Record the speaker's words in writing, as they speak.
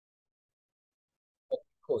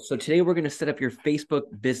Cool. So today we're going to set up your Facebook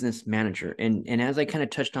Business Manager, and as I kind of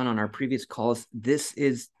touched on our previous calls, this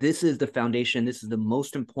is the foundation. This is the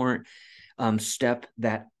most important step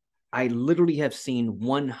that I literally have seen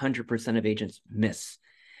 100% of agents miss.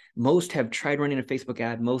 Most have tried running a Facebook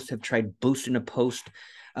ad. Most have tried boosting a post.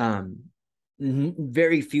 Um,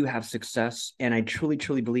 Very few have success, and I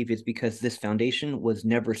truly believe it's because this foundation was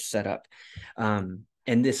never set up. And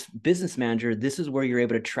this business manager, this is where you're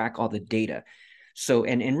able to track all the data. So,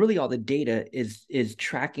 and really all the data is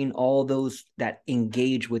tracking all those that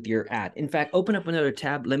engage with your ad. In fact, open up another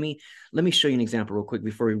tab. Let me show you an example real quick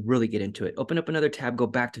before we really get into it. Open up another tab, go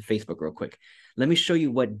back to Facebook real quick. Let me show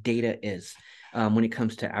you what data is when it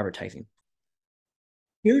comes to advertising.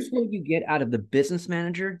 Here's what you get out of the business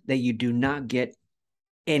manager that you do not get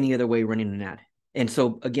any other way running an ad. And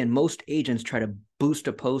so again, most agents try to boost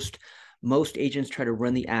a post. Most agents try to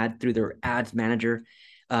run the ad through their ads manager,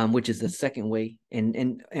 which is the second way.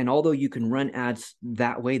 And although you can run ads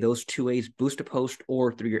that way, those two ways, boost a post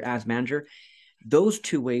or through your ads manager, those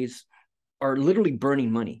two ways are literally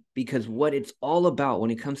burning money, because what it's all about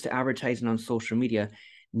when it comes to advertising on social media,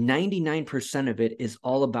 99% of it is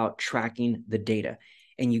all about tracking the data.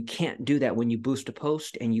 And you can't do that when you boost a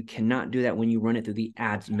post, and you cannot do that when you run it through the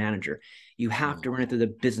ads manager. You have to run it through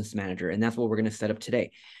the business manager, and that's what we're going to set up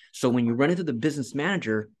today. So when you run it through the business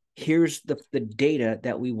manager, here's the data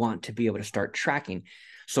that we want to be able to start tracking.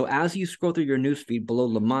 So as you scroll through your newsfeed below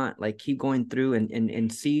Lamont, like keep going through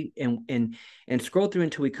and see and scroll through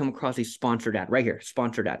until we come across a sponsored ad right here,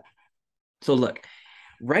 sponsored ad. So look,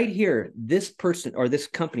 right here, this person or this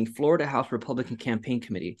company, Florida House Republican Campaign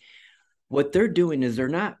Committee, what they're doing is they're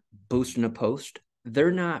not boosting a post.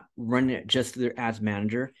 They're not running it just through their ads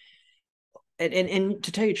manager. And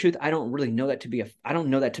to tell you the truth, I don't really know that to be I don't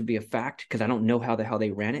know that to be a fact, because I don't know how the hell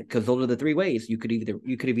they ran it. Because those are the three ways. You could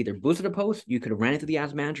have either boosted a post, you could have ran it through the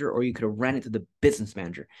ads manager, or you could have ran it through the business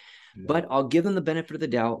manager. Yeah. But I'll give them the benefit of the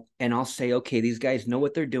doubt, and I'll say, okay, these guys know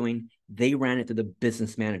what they're doing. They ran it through the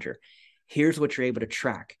business manager. Here's what you're able to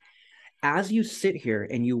track. As you sit here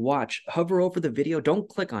and you watch, hover over the video. Don't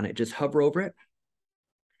click on it. Just hover over it.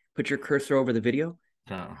 Put your cursor over the video.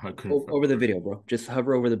 No, I couldn't. Over the video, bro. Just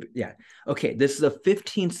hover over the, yeah. Okay, this is a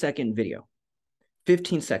 15-second video.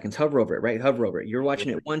 15 seconds. Hover over it, right? Hover over it. You're watching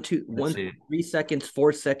it 3 seconds,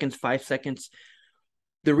 4 seconds, 5 seconds.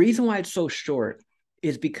 The reason why it's so short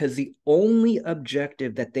is because the only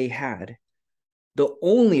objective that they had, the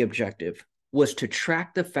only objective was to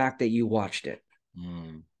track the fact that you watched it.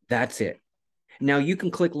 That's it. Now you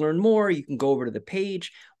can click learn more. You can go over to the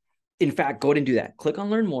page. In fact, go ahead and do that. Click on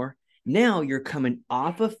learn more. Now you're coming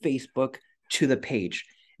off of Facebook to the page.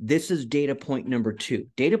 This is data point number 2.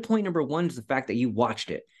 Data point number 1 is the fact that you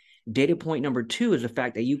watched it. Data point number 2 is the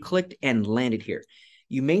fact that you clicked and landed here.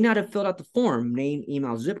 You may not have filled out the form, name,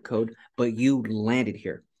 email, zip code, but you landed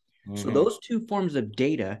here. So those two forms of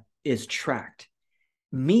data is tracked.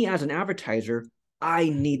 Me as an advertiser, I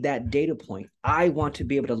need that data point. I want to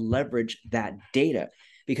be able to leverage that data,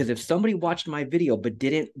 because if somebody watched my video but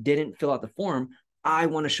didn't fill out the form, I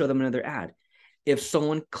want to show them another ad. If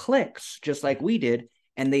someone clicks just like we did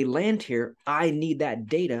and they land here, I need that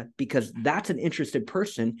data, because that's an interested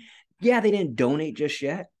person. Yeah, they didn't donate just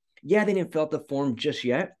yet. Yeah, they didn't fill out the form just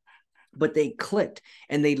yet, but they clicked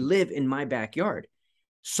and they live in my backyard.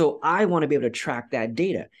 So I want to be able to track that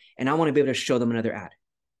data, and I want to be able to show them another ad.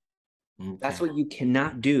 Okay. That's what you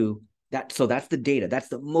cannot do. So that's the data. That's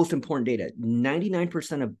the most important data.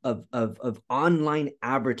 99% of online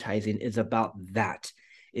advertising is about that,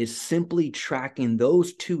 is simply tracking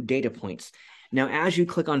those two data points. Now, as you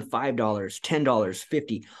click on $5, $10,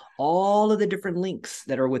 50, all of the different links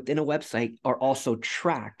that are within a website are also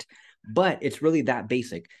tracked, but it's really that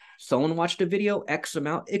basic. Someone watched a video, X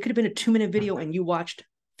amount. It could have been a 2-minute video and you watched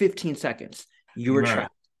 15 seconds. You were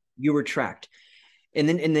tracked. You were tracked. And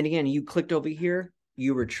then again, you clicked over here,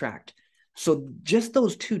 you were tracked. So just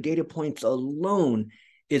those two data points alone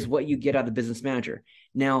is what you get out of the business manager.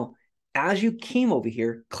 Now, as you came over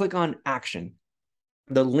here, click on action.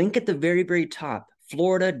 The link at the very, very top,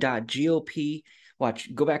 florida.gop.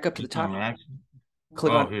 Watch, go back up to the top.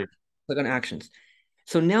 Click on actions.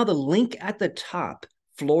 So now the link at the top,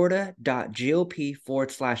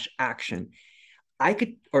 florida.gop/action. I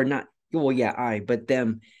could, or not, well, yeah, but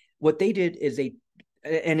them, what they did is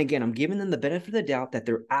and again, I'm giving them the benefit of the doubt that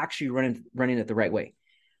they're actually running it the right way.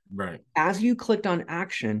 Right. As you clicked on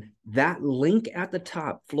action, that link at the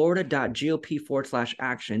top,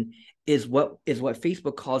 florida.gop/action, is what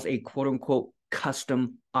Facebook calls a quote unquote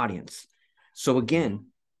custom audience. So again,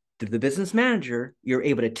 through the business manager, you're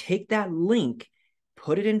able to take that link,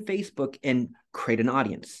 put it in Facebook, and create an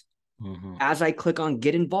audience. Mm-hmm. As I click on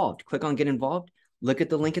get involved, look at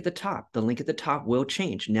the link at the top. The link at the top will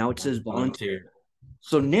change. Now it says volunteer. Volunteer.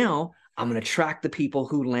 So now I'm going to track the people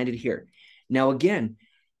who landed here. Now, again,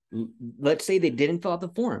 let's say they didn't fill out the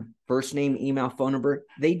form, first name, email, phone number.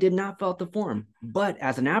 They did not fill out the form, but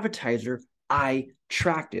as an advertiser, I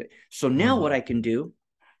tracked it. So now what Mm-hmm. I can do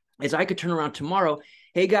is I could turn around tomorrow.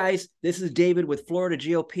 Hey guys, this is David with Florida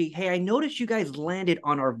GOP. Hey, I noticed you guys landed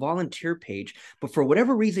on our volunteer page, but for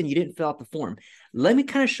whatever reason, you didn't fill out the form. Let me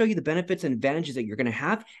kind of show you the benefits and advantages that you're going to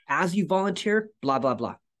have as you volunteer, blah, blah,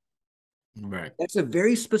 blah. Right. That's a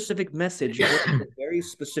very specific message going to a very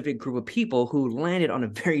specific group of people who landed on a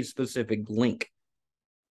very specific link,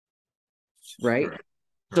 right? Correct.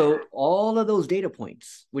 Correct. So all of those data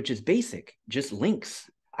points, which is basic, just links.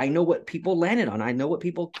 I know what people landed on. I know what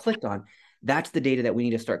people clicked on. That's the data that we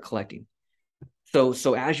need to start collecting. So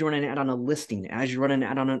as you run an ad on a listing, as you run an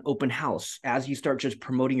ad on an open house, as you start just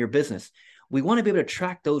promoting your business, we want to be able to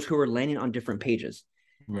track those who are landing on different pages,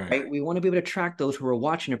 Right. right? We want to be able to track those who are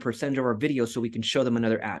watching a percentage of our videos so we can show them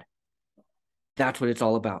another ad. That's what it's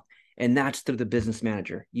all about. And that's through the business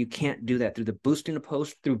manager. You can't do that through boosting a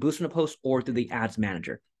post or through the ads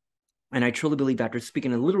manager. And I truly believe after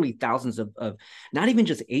speaking to literally thousands of not even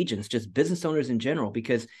just agents, just business owners in general,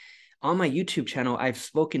 because on my YouTube channel, I've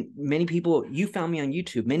spoken many people. You found me on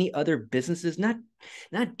YouTube, many other businesses, not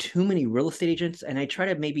too many real estate agents. And I try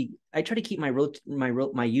to keep my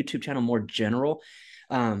YouTube channel more general,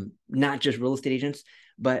 not just real estate agents.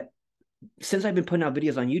 But since I've been putting out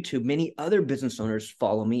videos on YouTube, many other business owners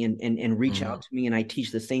follow me and reach Mm-hmm. out to me, and I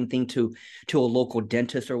teach the same thing to a local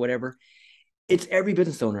dentist or whatever. It's every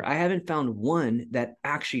business owner. I haven't found one that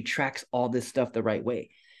actually tracks all this stuff the right way.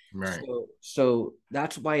 Right. So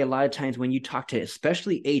that's why a lot of times when you talk to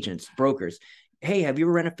especially agents, brokers, hey, have you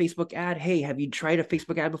ever run a Facebook ad? Hey, have you tried a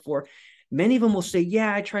Facebook ad before? Many of them will say,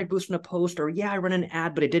 yeah, I tried boosting a post, or yeah, I run an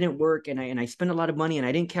ad, but it didn't work, and I spent a lot of money and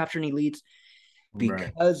I didn't capture any leads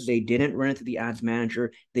Right. because they didn't run it through the ads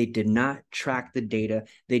manager. They did not track the data.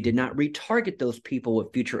 They did not retarget those people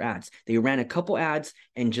with future ads. They ran a couple ads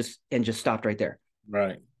and just stopped right there.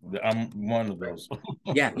 Right. I'm one of those.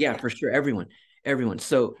 Yeah, for sure. Everyone.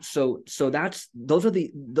 So that's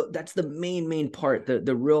the main part.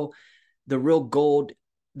 The real gold,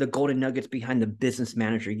 the golden nuggets behind the business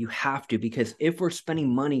manager. You have to, because if we're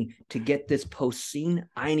spending money to get this post seen,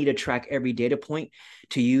 I need to track every data point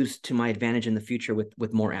to use to my advantage in the future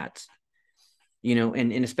with more ads.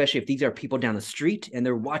 And especially if these are people down the street and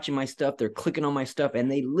they're watching my stuff, they're clicking on my stuff, and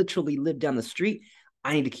they literally live down the street,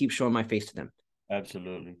 I need to keep showing my face to them.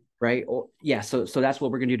 Absolutely. Right. Yeah. So that's what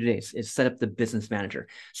we're gonna do today is set up the business manager.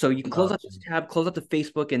 So you can close out this Awesome. tab, close out the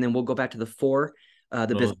Facebook, and then we'll go back to the four. The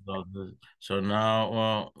business. So now,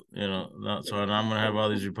 well, so now I'm gonna have all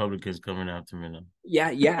these Republicans coming after me now.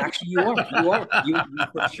 Yeah. Actually, you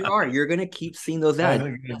for sure are. You're gonna keep seeing those I ads.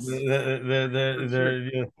 think Yes, for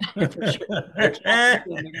sure. For sure. They're tracking yeah.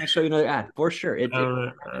 you, and they're gonna show you another ad for sure. It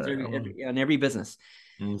happens on every business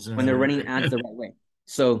when they're running ads the right way.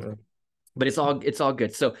 So, but it's all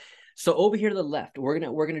good. So over here to the left, we're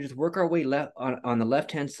gonna just work our way left on the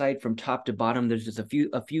left hand side from top to bottom. There's just a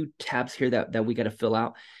few tabs here that we got to fill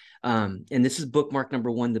out. And this is bookmark number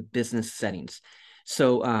 1, the business settings.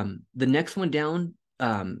 So the next one down,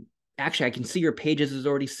 actually I can see your pages is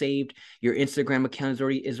already saved. Your Instagram account is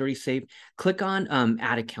already saved. Click on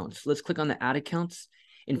ad accounts. Let's click on the ad accounts.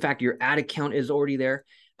 In fact, your ad account is already there.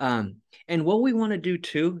 And what we want to do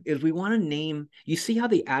too is we want to name, you see how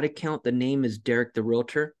the ad account, the name is Derek the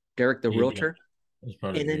Realtor, Yeah, that's and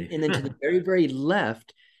probably then me. and then to the very, very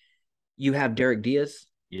left, you have Derek Diaz.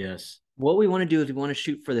 Yes. What we want to do is we want to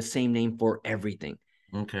shoot for the same name for everything.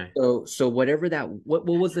 Okay. So whatever that, what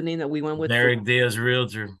was the name that we went with for Derek Diaz,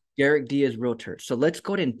 realtor. Derek Diaz Realtor? So let's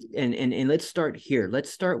go ahead and let's start here.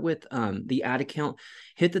 Let's start with the ad account.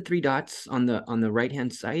 Hit the 3 dots on the right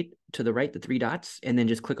hand side to the right, the 3 dots, and then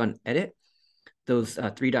just click on edit. Those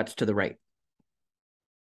 3 dots to the right,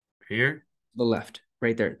 Here. the left,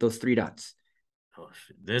 right there. Those 3 dots. Oh,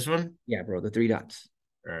 shit. This one. Yeah, bro, the 3 dots.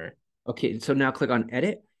 All right. Okay, so now click on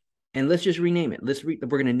edit, and let's just rename it.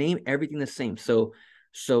 We're gonna name everything the same. So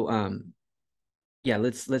yeah,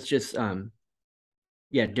 let's just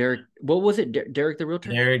yeah, Derek. What was it? Derek the Realtor.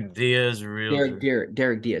 Derek Diaz, realtor.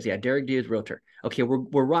 Derek Diaz. Yeah, Derek Diaz Realtor. Okay,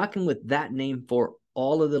 we're rocking with that name for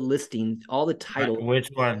all of the listings, all the titles. Which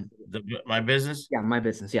one? My business. Yeah, my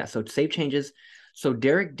business. Yeah, so save changes. So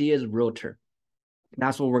Derek Diaz Realtor.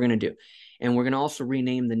 That's what we're gonna do, and we're gonna also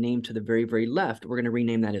rename the name to the very, very left. We're gonna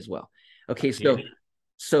rename that as well. Okay, Okay.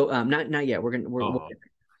 so not yet. We're gonna we're Oh,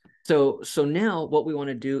 So now what we want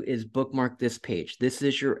to do is bookmark this page. This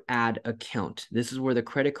is your ad account. This is where the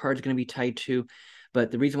credit card is going to be tied to.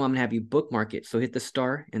 But the reason why I'm going to have you bookmark it, so hit the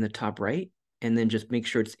star in the top right, and then just make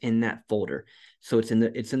sure it's in that folder. So it's in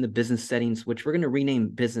the business settings, which we're going to rename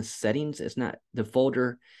business settings. It's not the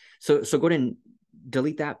folder. So go ahead and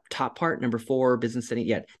delete that top part, number 4, business setting.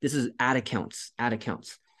 Yeah, this is ad accounts, ad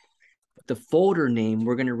accounts. The folder name,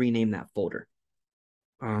 we're going to rename that folder.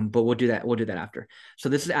 But we'll do that. We'll do that after. So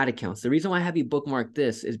this is ad accounts. The reason why I have you bookmark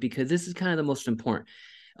this is because this is kind of the most important.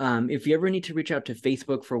 If you ever need to reach out to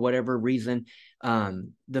Facebook for whatever reason,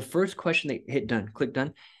 the first question they hit done, click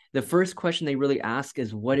done. The first question they really ask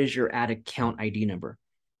is, what is your ad account ID number?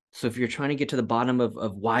 So if you're trying to get to the bottom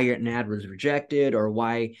of why an ad was rejected, or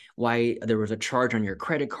why there was a charge on your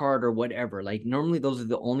credit card or whatever, like normally those are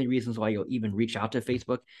the only reasons why you'll even reach out to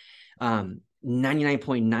Facebook.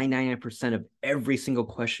 99.999% of every single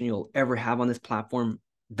question you'll ever have on this platform,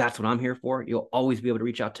 that's what I'm here for. You'll always be able to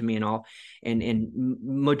reach out to me, and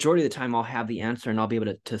majority of the time I'll have the answer and I'll be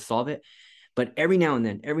able to solve it. But every now and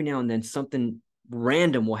then something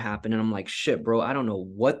random will happen and I'm like, shit, bro, I don't know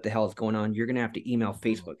what the hell is going on. You're gonna have to email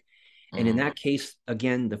Facebook. And in that case,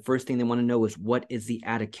 again, the first thing they want to know is, what is the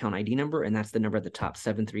ad account ID number? And that's the number at the top,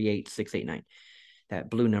 738-689, that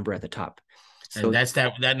blue number at the top. And So that's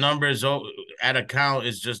that number is at account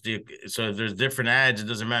is just so if there's different ads, it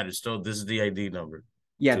doesn't matter. Still, this is the ID number.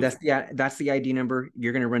 yeah, that's the ID number.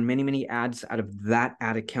 You're going to run many ads out of that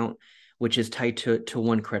ad account, which is tied to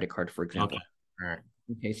one credit card, for example. Okay. All right.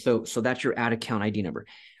 Okay, so that's your ad account ID number,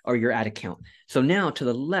 or your ad account. So now to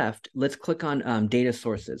the left, let's click on data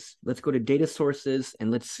sources. Let's go to data sources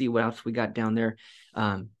and let's see what else we got down there.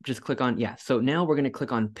 Just click on, yeah. So now we're going to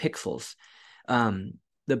click on pixels.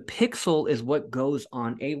 The pixel is what goes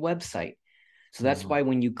on a website. So that's why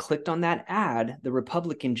when you clicked on that ad, the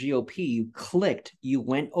Republican GOP, you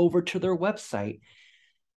went over to their website.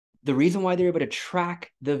 The reason why they're able to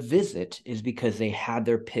track the visit is because they had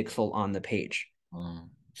their pixel on the page.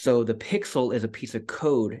 So the pixel is a piece of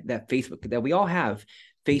code that that we all have.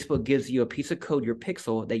 Facebook gives you a piece of code, your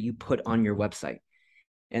pixel, that you put on your website.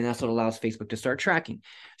 And that's what allows Facebook to start tracking.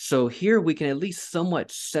 So here we can at least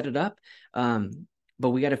somewhat set it up, but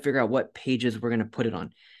we got to figure out what pages we're going to put it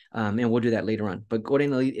on. And we'll do that later on. But go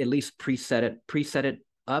ahead and at least preset it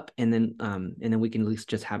up, and then we can at least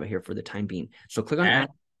just have it here for the time being. So click on add.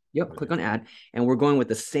 Yep, click on add, and we're going with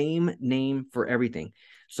the same name for everything.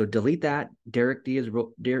 So delete that. Derek Diaz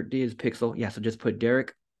Pixel. Yeah, so just put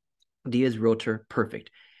Derek Diaz Realtor. Perfect.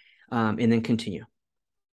 And then continue.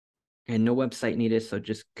 And no website needed, so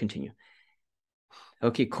just continue.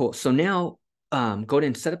 Okay, cool. So now go ahead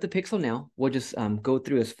and set up the pixel now. We'll just go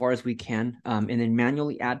through as far as we can, and then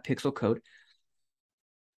manually add pixel code.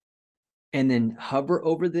 And then hover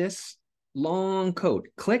over this long code.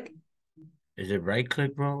 Click. Is it right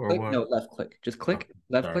click, bro, or Click. what? No, left click. Just click. Okay,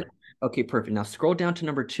 Left sorry. click. Okay, perfect. Now scroll down to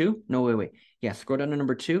number 2. No, wait. Yeah, scroll down to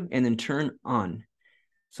number 2 and then turn on.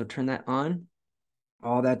 So turn that on.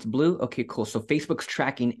 All that's blue. Okay, cool. So Facebook's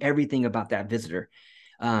tracking everything about that visitor.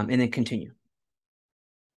 And then continue.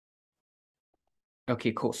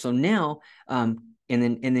 Okay, cool. So now, and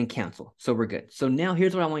then cancel. So we're good. So now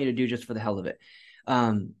here's what I want you to do just for the hell of it.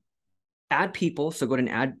 Add people. So go ahead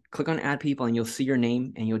and click on add people, and you'll see your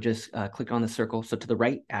name, and you'll just click on the circle. So to the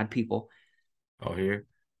right, add people. Oh, here?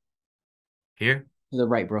 Here? To the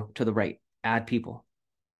right, bro. To the right, add people.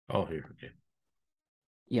 Oh, here. Okay.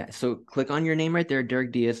 Yeah. So click on your name right there,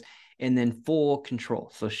 Derek Diaz, and then full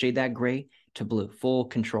control. So shade that gray to blue, full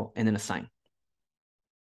control, and then assign.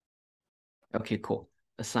 Okay, cool.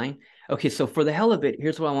 Assign. Okay, so for the hell of it,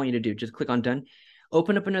 here's what I want you to do. Just click on done.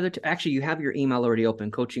 Open up another, actually, you have your email already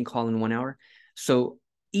open, coaching call in 1 hour. So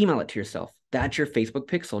email it to yourself. That's your Facebook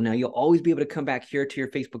pixel. Now, you'll always be able to come back here to your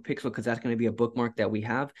Facebook pixel because that's going to be a bookmark that we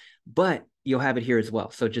have, but you'll have it here as well.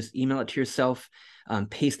 So just email it to yourself,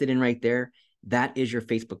 paste it in right there. That is your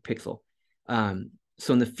Facebook pixel.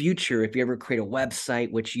 So in the future, if you ever create a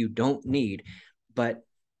website, which you don't need, but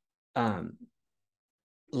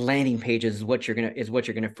landing pages is what you're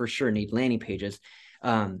gonna for sure need. Landing pages,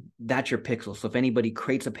 that's your pixel. So if anybody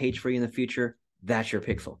creates a page for you in the future, that's your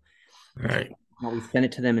pixel. All right. We send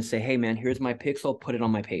it to them and say, hey man, here's my pixel, put it on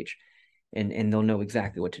my page, and they'll know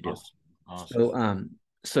exactly what to do. Awesome.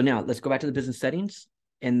 So now let's go back to the business settings,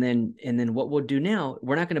 and then what we'll do now,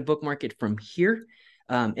 we're not going to bookmark it from here.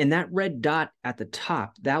 And that red dot at the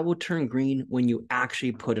top, that will turn green when you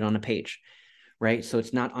actually put it on a page. Right. So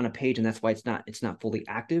it's not on a page, and that's why it's not fully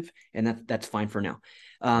active. And that's fine for now.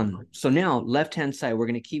 So now left-hand side, we're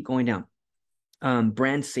going to keep going down.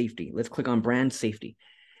 Brand safety. Let's click on brand safety.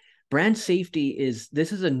 Brand safety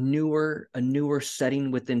this is a newer setting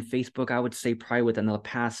within Facebook. I would say probably within the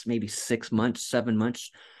past maybe 6 months, 7 months,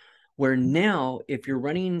 where now if you're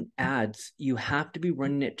running ads, you have to be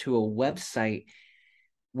running it to a website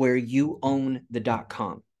where you own the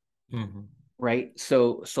 .com. Mm-hmm. Right.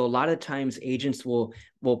 So a lot of times agents will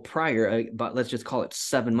prior, but let's just call it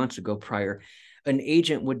 7 months ago prior, an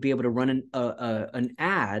agent would be able to run an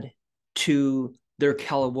ad to their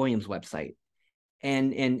Keller Williams website.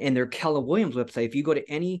 And their Keller Williams website, if you go to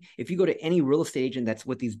any real estate agent that's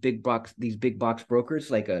with these big box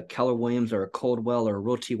brokers like a Keller Williams or a Coldwell or a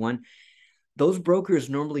Realty One, those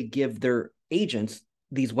brokers normally give their agents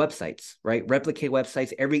these websites, right? Replicate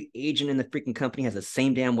websites. Every agent in the freaking company has the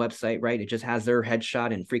same damn website, right? It just has their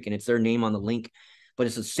headshot and freaking it's their name on the link, but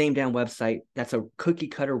it's the same damn website. That's a cookie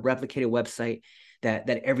cutter replicated website that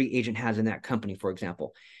every agent has in that company, for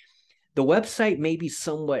example. The website may be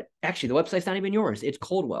somewhat, actually, the website's not even yours. It's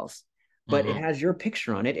Coldwell's, but it Mm-hmm. has your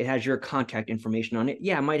picture on it. It has your contact information on it.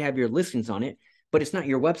 Yeah, it might have your listings on it, but it's not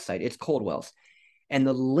your website. It's Coldwell's. And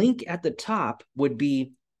the link at the top would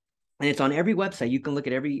be, and it's on every website. You can look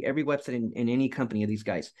at every website in any company of these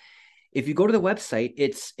guys. If you go to the website,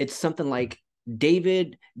 it's something like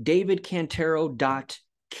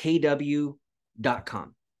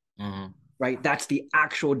davidcantero.kw.com, Mm-hmm. right? That's the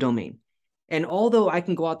actual domain. And although I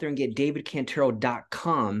can go out there and get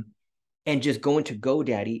davidcantero.com and just go into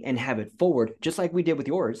GoDaddy and have it forward, just like we did with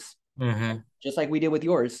yours, Mm-hmm. just like we did with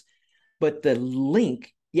yours, but the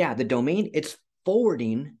link, yeah, the domain, it's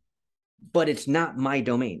forwarding, but it's not my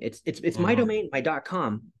domain. It's my Mm-hmm. domain, my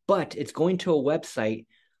 .com, but it's going to a website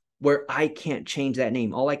where I can't change that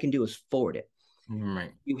name. All I can do is forward it.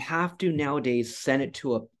 Right. You have to nowadays send it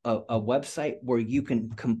to a website where you can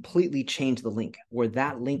completely change the link, where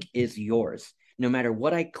that link is yours. No matter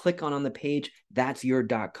what I click on the page, that's your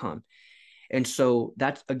 .com. And so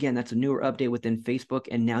that's a newer update within Facebook.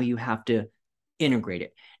 And now you have to integrate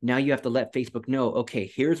it. Now you have to let Facebook know,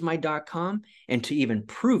 okay, here's my .com. And to even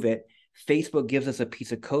prove it, Facebook gives us a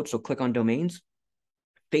piece of code. So click on domains.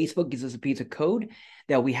 Facebook gives us a piece of code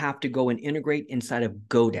that we have to go and integrate inside of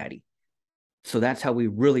GoDaddy. So that's how we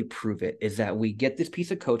really prove it, is that we get this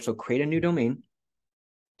piece of code. So create a new domain,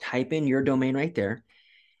 type in your domain right there.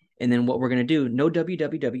 And then what we're going to do, no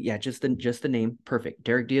www, yeah, just the name, perfect,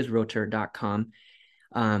 DerekDiazRealtor.com.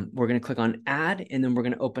 We're going to click on add, and then we're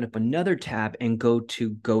going to open up another tab and go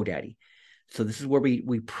to GoDaddy. So this is where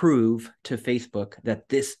we prove to Facebook that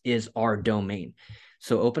this is our domain.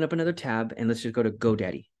 So open up another tab and let's just go to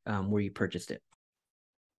GoDaddy, where you purchased it.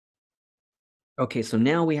 Okay, so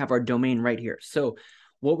now we have our domain right here. So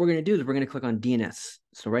what we're going to do is we're going to click on DNS.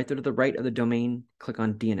 So right there to the right of the domain, click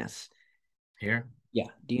on DNS. Here? Yeah,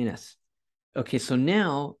 DNS. Okay, so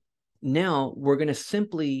now we're going to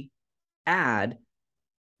simply add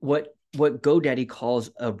what GoDaddy calls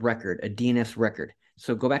a record, a DNS record.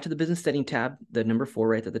 So go back to the business setting tab, the number 4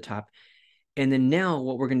 right at the top. And then now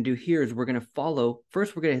what we're going to do here is we're going to follow.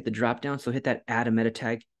 First, we're going to hit the drop down. So hit that add a meta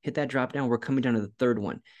tag, hit that drop down. We're coming down to the third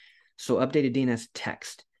one. So updated DNS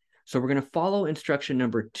text. So we're going to follow instruction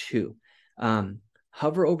number 2.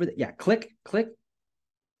 Hover over click,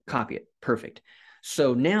 copy it. Perfect.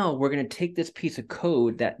 So now we're going to take this piece of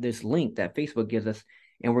code, this link that Facebook gives us,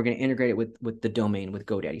 and we're going to integrate it with the domain, with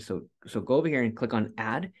GoDaddy. So go over here and click on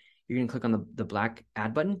add. You're going to click on the black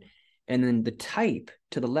add button, and then the type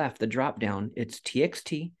to the left, the drop down, it's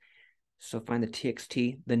TXT. So find the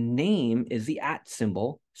TXT. The name is the @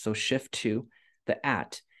 symbol. So shift to the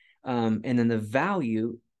 @ and then the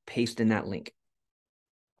value, paste in that link.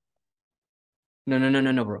 No,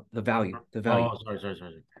 bro. The value. Oh,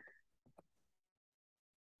 sorry.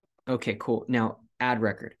 Okay, cool. Now add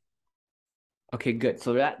record. Okay, good.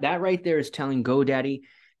 So that right there is telling GoDaddy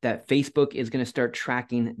that Facebook is going to start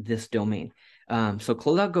tracking this domain. So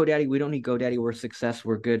close out GoDaddy. We don't need GoDaddy. We're a success.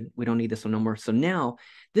 We're good. We don't need this one no more. So now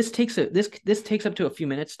this takes up to a few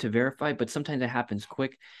minutes to verify, but sometimes it happens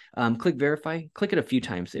quick. Click verify. Click it a few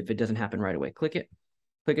times if it doesn't happen right away. Click it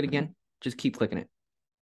again. Just keep clicking it.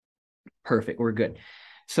 Perfect. We're good.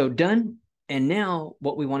 So done. And now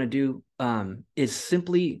what we want to do is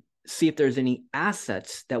simply see if there's any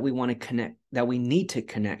assets that we want to connect, that we need to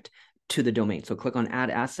connect to the domain. So click on add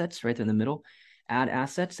assets right there in the middle, add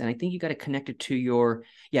assets. And I think you got to connect it to your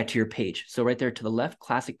page. So right there to the left,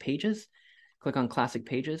 classic pages, click on classic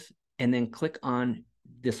pages, and then click on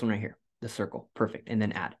this one right here, the circle. Perfect. And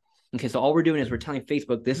then add. Okay, so all we're doing is we're telling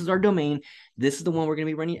Facebook, this is our domain. This is the one we're going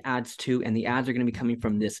to be running ads to, and the ads are going to be coming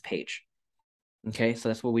from this page. Okay, so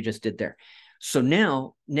that's what we just did there. So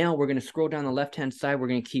now we're going to scroll down the left-hand side. We're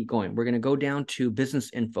going to keep going. We're going to go down to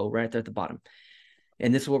business info right there at the bottom.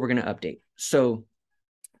 And this is what we're going to update. So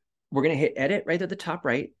we're going to hit edit right at the top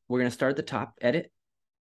right. We're going to start at the top, edit,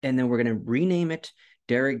 and then we're going to rename it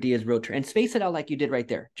Derek Diaz Realtor and space it out like you did right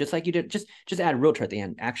there. Just like you did, just add Realtor at the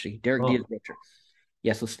end, actually. Derek Diaz Realtor.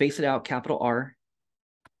 Yeah, so space it out, capital R.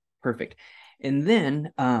 Perfect. And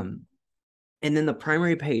then the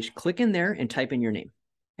primary page, click in there and type in your name.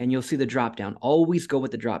 And you'll see the drop down. Always go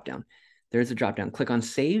with the drop down. There's a drop down. Click on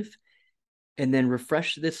save and then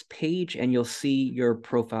refresh this page and you'll see your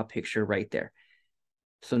profile picture right there.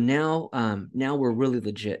 So now we're really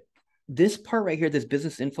legit. This part right here, this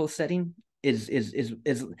business info setting is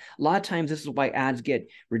a lot of times this is why ads get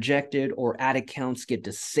rejected or ad accounts get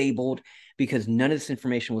disabled because none of this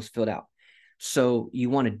information was filled out. So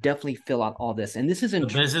you want to definitely fill out all this. And this isn't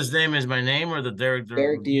the business name is my name or the Derek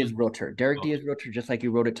Diaz Realtor. Derek Diaz Realtor, just like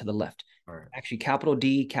you wrote it to the left. All right. Actually, capital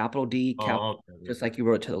D, okay. Just like you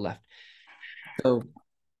wrote it to the left. So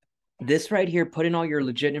this right here, put in all your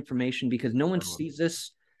legit information because no one sees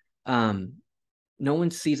this. No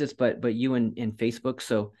one sees this but you in Facebook.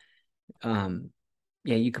 So yeah,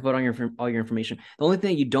 you can put on all your information. The only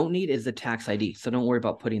thing you don't need is the tax ID. So don't worry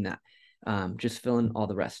about putting that. Just fill in all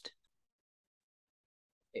the rest.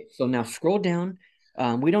 So now scroll down.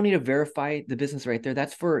 We don't need to verify the business right there.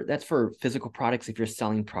 That's for physical products if you're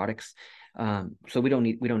selling products. So we don't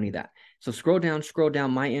need that. So scroll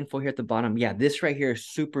down, my info here at the bottom. Yeah, this right here is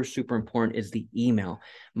super, super important is the email,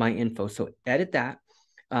 my info. So edit that.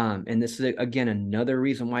 And this is again another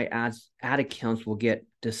reason why ad accounts will get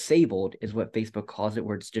disabled is what Facebook calls it,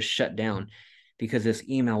 where it's just shut down because this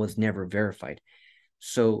email was never verified.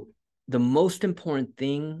 So the most important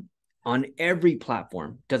thing on every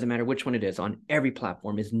platform, doesn't matter which one it is, on every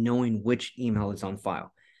platform is knowing which email is on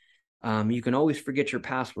file. You can always forget your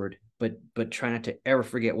password, but try not to ever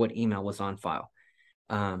forget what email was on file.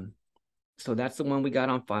 So that's the one we got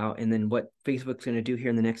on file. And then what Facebook's going to do here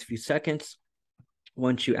in the next few seconds,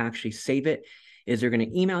 once you actually save it, is they're going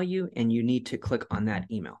to email you and you need to click on that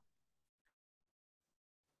email.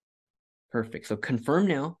 Perfect. So confirm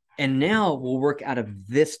now. And now we'll work out of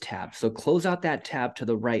this tab. So close out that tab to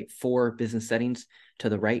the right for business settings to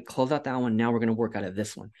the right. Close out that one. Now we're going to work out of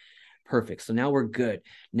this one. Perfect. So now we're good.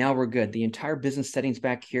 Now we're good. The entire business settings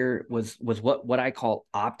back here was what I call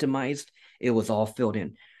optimized. It was all filled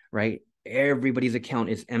in, right? Everybody's account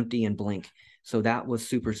is empty and blank. So that was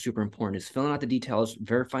super, super important is filling out the details,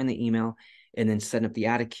 verifying the email, and then setting up the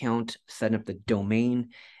ad account, setting up the domain,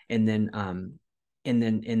 and then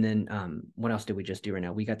what else did we just do right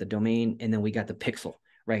now? We got the domain and then we got the pixel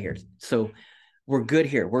right here. So we're good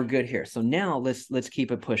here. We're good here. So now let's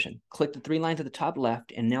keep it pushing. Click the 3 lines at the top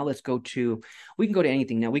left. And now let's go to, we can go to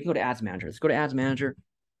anything now. We can go to Ads Manager. Let's go to Ads Manager.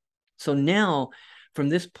 So now from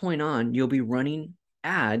this point on, you'll be running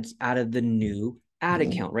ads out of the new ad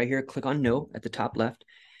account right here. Click on no at the top left.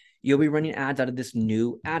 You'll be running ads out of this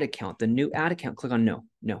new ad account. The new ad account, click on no.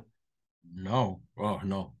 Oh,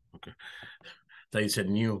 no. Okay. I thought you said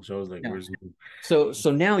new, so I was like, where's new?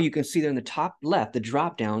 So now you can see there in the top left, the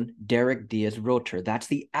drop down, Derek Diaz Realtor. That's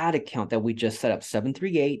the ad account that we just set up,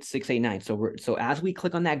 738-689. So as we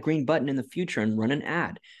click on that green button in the future and run an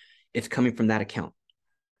ad, it's coming from that account,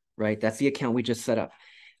 right? That's the account we just set up.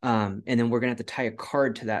 And then we're gonna have to tie a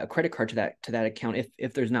card to that, a credit card to that account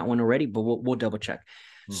if there's not one already, but we'll double check.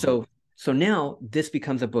 Mm-hmm. So now this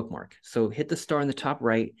becomes a bookmark. So hit the star in the top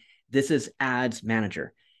right. This is Ads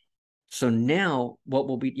Manager. So now what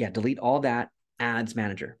will be, delete all that, Ads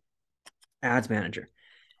Manager.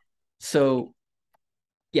 So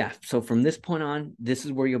so from this point on, this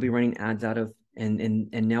is where you'll be running ads out of. And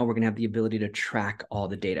now we're going to have the ability to track all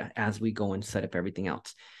the data as we go and set up everything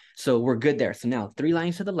else. So we're good there. So now 3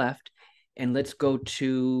 lines to the left, and let's go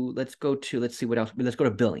to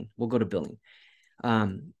billing. We'll go to billing.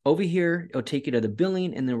 Over here, it'll take you to the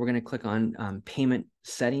billing, and then we're going to click on payment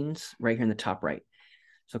settings right here in the top right.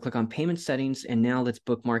 So click on payment settings, and now let's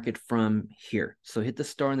bookmark it from here. So hit the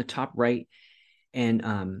star in the top right,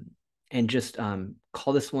 and just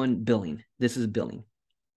call this one billing. This is billing.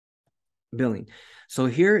 So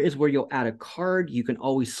here is where you'll add a card. You can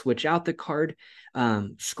always switch out the card.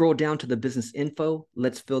 Scroll down to the business info.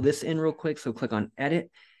 Let's fill this in real quick. So click on edit,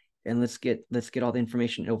 and let's get all the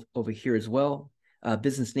information over here as well.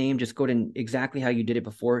 Business name, just go to exactly how you did it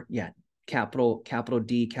before. Yeah, capital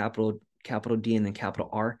D, capital D, and then capital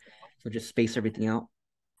R. So just space everything out.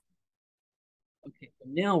 Okay, so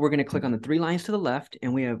now we're going to click on the 3 lines to the left,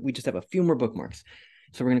 and we just have a few more bookmarks.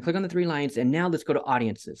 So we're going to click on the 3 lines, and now let's go to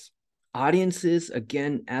audiences. Audiences,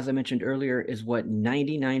 again, as I mentioned earlier, is what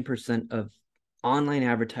 99% of online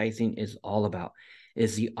advertising is all about,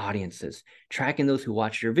 is the audiences. Tracking those who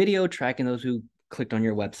watched your video, tracking those who clicked on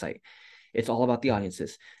your website. It's all about the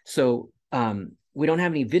audiences. So we don't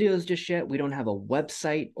have any videos just yet. We don't have a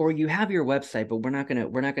website, or you have your website, but we're not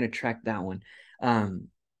gonna track that one.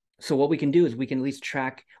 So what we can do is we can at least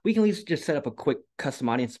track. We can at least just set up a quick custom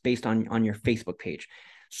audience based on your Facebook page.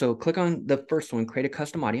 So click on the first one, create a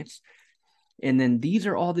custom audience, and then these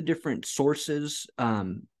are all the different sources,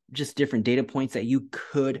 just different data points that you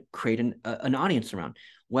could create an audience around: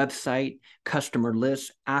 website, customer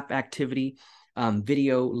list, app activity,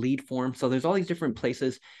 video, lead form. So there's all these different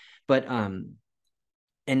places, but an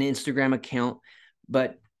Instagram account.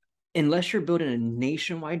 But unless you're building a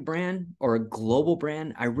nationwide brand or a global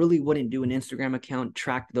brand, I really wouldn't do an Instagram account.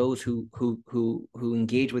 Track those who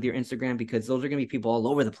engage with your Instagram, because those are going to be people all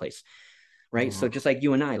over the place, right? So Mhm. just like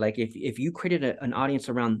you and I, like if you created an audience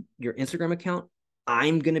around your Instagram account,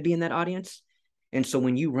 I'm going to be in that audience. And so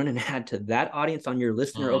when you run an ad to that audience on your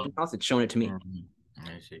listener open Mhm. house, it's showing it to me. Mhm.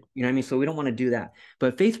 I see. You know what I mean? So we don't want to do that.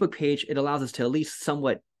 But Facebook page, it allows us to at least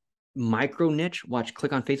somewhat micro niche. Watch,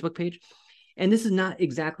 click on Facebook page. And this is not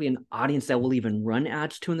exactly an audience that we'll even run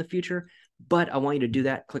ads to in the future, but I want you to do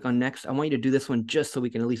that. Click on next. I want you to do this one just so we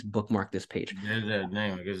can at least bookmark this page. There's that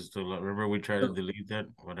name. I guess it's still. Remember, we tried to So, delete that.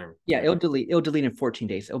 Whatever. yeah, Yeah. it'll delete in 14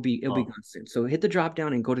 days. It'll be Oh, gone soon. So hit the drop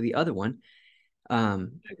down and go to the other one. yeah,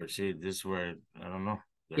 see, this is where I don't know.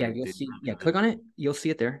 Yeah, They're you'll they see. Yeah, click on it. You'll see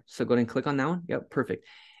it there. So go ahead and click on that one. Yep, perfect.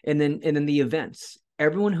 And then the events.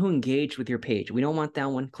 Everyone who engaged with your page. We don't want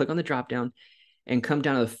that one. Click on the drop down and come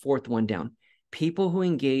down to the fourth one down. People who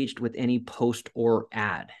engaged with any post or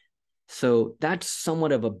ad. So that's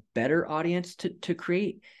somewhat of a better audience to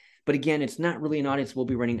create. But again, it's not really an audience we'll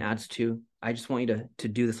be running ads to. I just want you to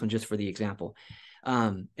do this one just for the example.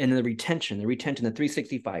 And the retention, the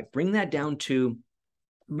 365, bring that down to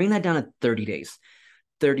 30 days.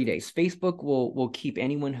 30 days. Facebook will keep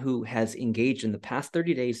anyone who has engaged in the past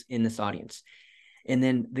 30 days in this audience. And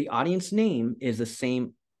then the audience name is the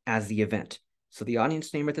same as the event. So the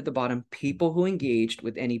audience name right at the bottom, people who engaged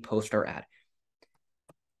with any post or ad.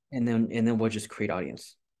 And then we'll just create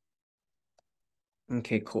audience.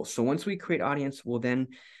 Okay, cool. So once we create audience, we'll then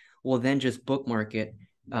just bookmark it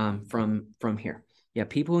from here. Yeah,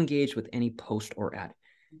 people who engage with any post or ad.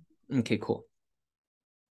 Okay, cool.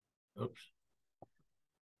 Oops.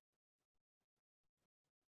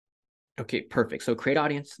 Okay, perfect. So create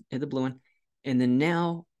audience, hit the blue one, and then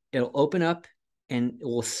now it'll open up and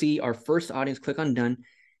we'll see our first audience. Click on done.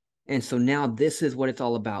 And so now this is what it's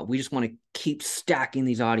all about. We just want to keep stacking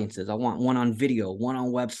these audiences. I want one on video, one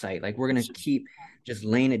on website. Like we're going to keep just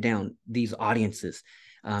laying it down, these audiences.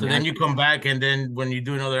 So As then you come back, and then when you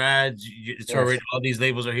do another ads, it's already yes, all these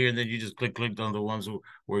labels are here, and then you just clicked on the ones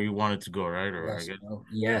where you want it to go, right? Or I yes, guess. bro.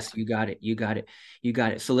 Yes, you got it. You got it. You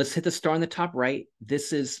got it. So let's hit the star on the top right.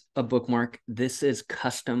 This is a bookmark. This is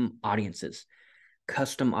custom audiences.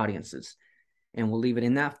 Custom audiences. And we'll leave it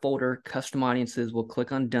in that folder, custom audiences. We'll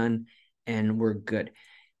click on done and we're good.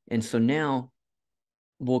 And so now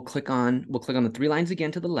we'll click on the three lines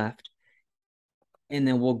again to the left. And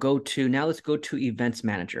then let's go to events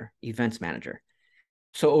manager.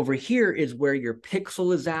 So over here is where your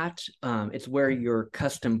pixel is at. It's where your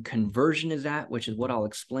custom conversion is at, which is what I'll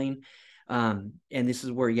explain. And this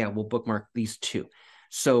is where, yeah, we'll bookmark these two.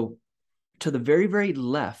 So to the very, very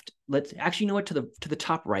left, let's actually, you know what, to the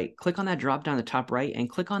top right, click on that drop down the top right and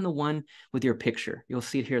click on the one with your picture. You'll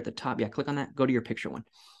see it here at the top. Yeah, click on that, go to your picture one.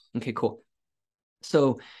 Okay, cool.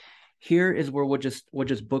 So here is where we'll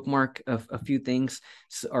just bookmark a few things,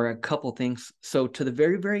 or a couple things. So to the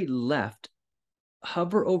very, very left,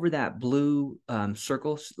 hover over that blue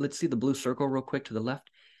circle. Let's see the blue circle real quick to the left.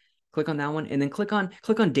 Click on that one, and then click on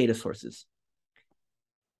data sources.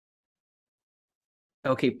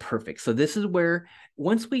 Okay, perfect. So this is where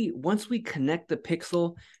once we connect the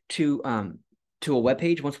pixel to a web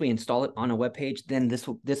page, once we install it on a web page, then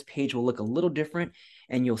this page will look a little different,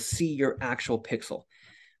 and you'll see your actual pixel.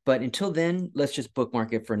 But until then, let's just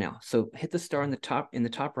bookmark it for now. So hit the star in the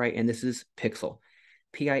top right, and this is pixel,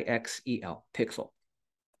 Pixel, pixel.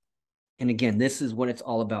 And again, this is what it's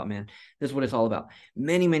all about, man. This is what it's all about.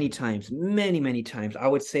 Many, many times, many times, I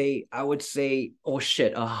would say, oh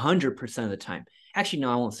shit, 100% of the time. Actually,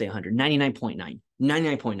 no, I won't say 100, 99.9,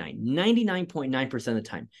 99.9, 99.9% of the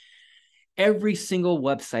time. Every single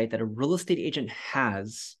website that a real estate agent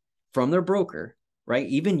has from their broker, right?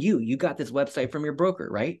 Even you got this website from your broker,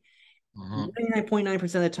 right? Mhm. 99.9%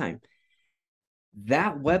 of the time,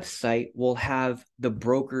 that website will have the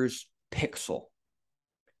broker's pixel.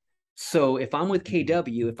 So if I'm with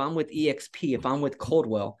KW, if I'm with EXP, if I'm with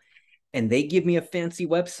Coldwell, and they give me a fancy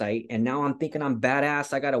website, and now I'm thinking I'm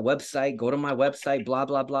badass, I got a website, go to my website, blah,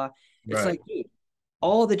 blah, blah. It's Right. like, dude,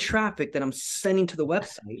 all the traffic that I'm sending to the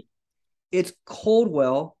website, it's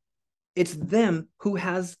Coldwell It's them who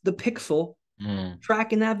has the pixel Mm.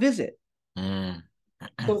 tracking that visit. Mm.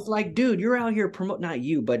 So it's like, dude, you're out here promote, not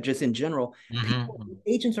you, but just in general, people, Mm-hmm.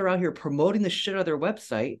 agents are out here promoting the shit out of their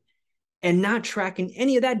website and not tracking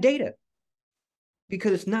any of that data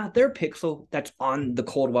because it's not their pixel that's on the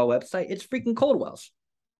Coldwell website. It's freaking Coldwell's.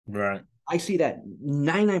 Right. I see that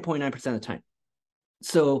 99.9% of the time.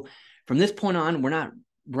 So from this point on, we're not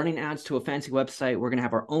running ads to a fancy website. We're going to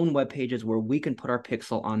have our own web pages where we can put our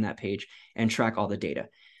pixel on that page and track all the data.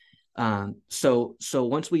 So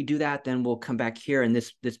once we do that, then we'll come back here and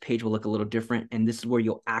this page will look a little different. And this is where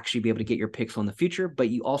you'll actually be able to get your pixel in the future, but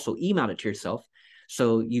you also email it to yourself.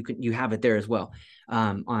 So you have it there as well,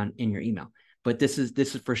 in your email. But this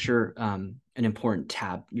is for sure an important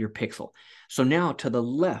tab, your pixel. So now to the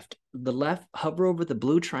left, hover over the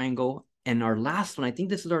blue triangle, and our last one, I think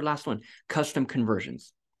this is our last one, custom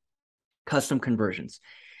conversions. Custom conversions.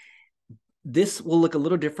 This will look a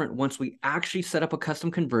little different once we actually set up a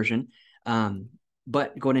custom conversion,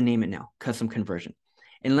 but go to name it now, custom conversion.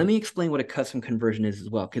 And let me explain what a custom conversion is as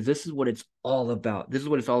well, because this is what it's all about. This is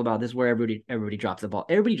what it's all about. This is where everybody drops the ball.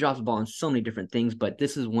 Everybody drops the ball on so many different things, but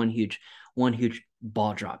this is one huge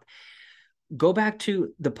ball drop. Go back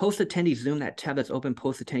to the post attendee Zoom, that tab that's open,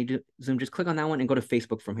 post attendee Zoom. Just click on that one and go to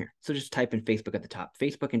Facebook from here. So just type in Facebook at the top,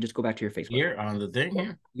 Facebook, and just go back to your Facebook. Here on the thing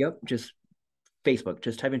here? Yep, just Facebook.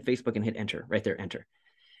 Just type in Facebook and hit enter right there, enter.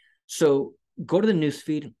 So go to the news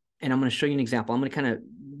feed, and I'm going to show you an example. I'm going to kind of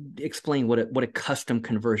explain what a custom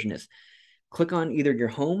conversion is. Click on either your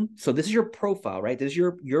home. So this is your profile, right? This is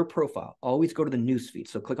your profile. Always go to the news feed.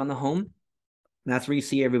 So click on the home. And that's where you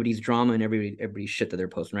see everybody's drama and everybody's shit that they're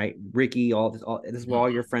posting, right? Ricky, all this is where all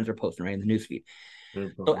your friends are posting, right? In the news feed.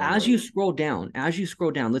 So as you scroll down,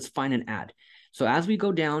 let's find an ad. So as we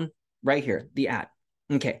go down right here, the ad.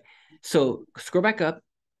 Okay. So scroll back up.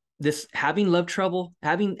 This having love troubles,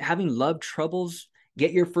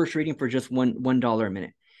 get your first reading for just $1 a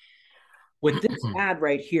minute. With this ad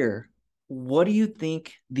right here, what do you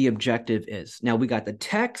think the objective is? Now we got the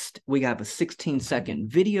text, we have a 16-second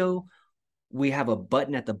video, we have a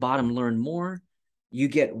button at the bottom, learn more. You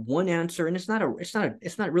get one answer, and it's not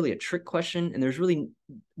really a trick question. And there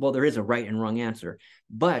is a right and wrong answer,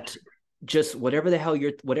 but just whatever the hell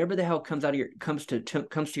comes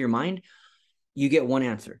to your mind, you get one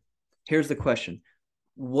answer. Here's the question.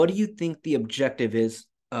 What do you think the objective is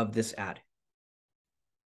of this ad?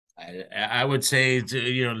 I would say it's,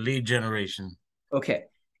 lead generation. Okay,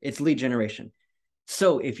 it's lead generation.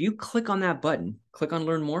 So if you click on that button, click on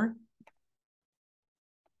learn more,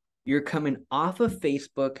 you're coming off of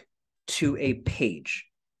Facebook to a page.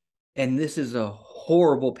 And this is a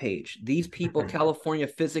horrible page. These people, California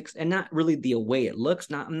physics, and not really the way it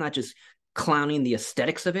looks. I'm not just clowning the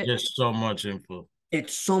aesthetics of it. Just so much info.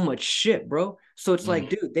 It's so much shit, bro. So it's like,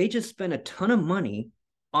 dude, they just spent a ton of money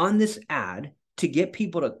on this ad to get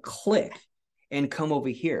people to click and come over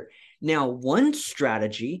here. Now, one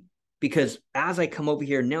strategy, because as I come over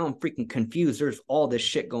here, now I'm freaking confused. There's all this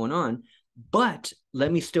shit going on, but let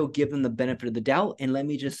me still give them the benefit of the doubt. And let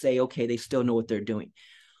me just say, okay, they still know what they're doing.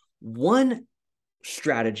 One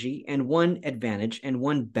strategy and one advantage and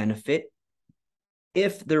one benefit,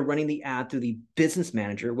 if they're running the ad through the business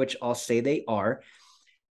manager, which I'll say they are,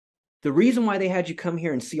 the reason why they had you come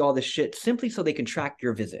here and see all this shit simply so they can track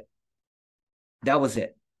your visit. That was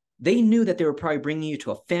it. They knew that they were probably bringing you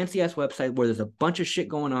to a fancy ass website where there's a bunch of shit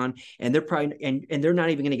going on, and they're probably and they're not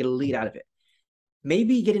even going to get a lead out of it.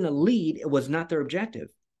 Maybe getting a lead was not their objective.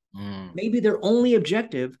 Maybe their only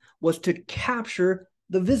objective was to capture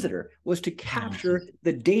the visitor, was to capture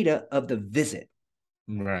the data of the visit.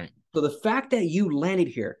 Right. So the fact that you landed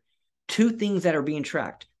here, two things that are being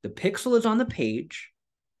tracked. The pixel is on the page.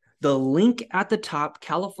 The link at the top,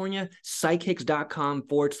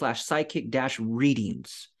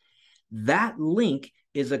 californiapsychics.com/psychic-readings. That link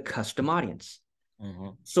is a custom audience.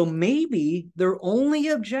 So maybe their only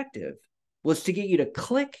objective was to get you to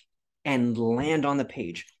click and land on the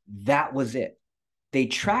page. That was it. They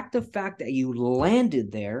tracked the fact that you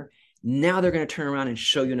landed there. Now they're going to turn around and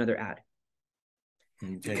show you another ad.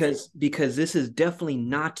 Because this is definitely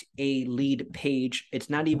not a lead page.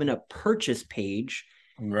 It's not even a purchase page.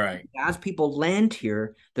 Right. As people land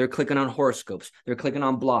here, they're clicking on horoscopes, they're clicking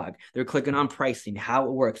on blog, they're clicking on pricing, how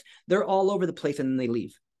it works. They're all over the place, and then they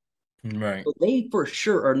leave. Right. So they for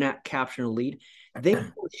sure are not capturing a lead. They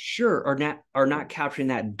for sure are not capturing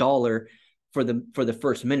that dollar for the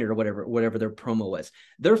first minute or whatever their promo was.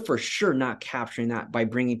 They're for sure not capturing that by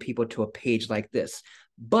bringing people to a page like this.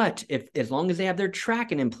 But if as long as they have their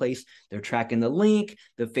tracking in place, they're tracking the link,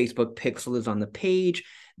 the Facebook pixel is on the page,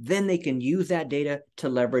 then they can use that data to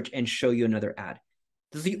leverage and show you another ad.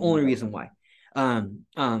 This is the only reason why. Um,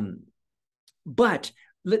 um, but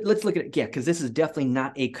let's look at it. Yeah, because this is definitely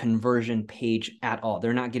not a conversion page at all.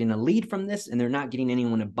 They're not getting a lead from this, and they're not getting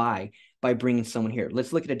anyone to buy by bringing someone here.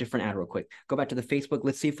 Let's look at a different ad real quick. Go back to the Facebook.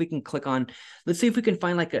 Let's see if we can click on, let's see if we can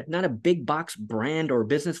find like a, not a big box brand or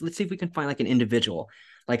business. Let's see if we can find like an individual,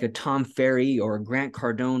 like a Tom Ferry or a Grant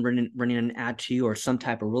Cardone running an ad to you, or some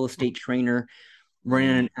type of real estate trainer running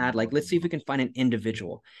an ad. Like, let's see if we can find an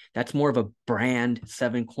individual. That's more of a brand.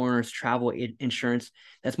 Seven Corners Travel Insurance.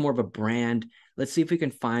 That's more of a brand. Let's see if we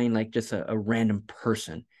can find like just a random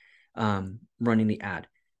person running the ad.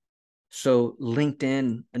 So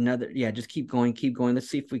LinkedIn, another, yeah, just keep going, keep going. Let's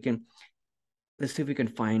see if we can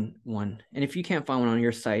find one. And if you can't find one on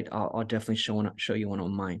your site, I'll definitely show you one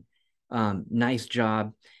on mine. Nice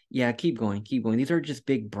job. Yeah, keep going, keep going. These are just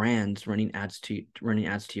big brands running ads to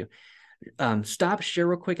you. Stop share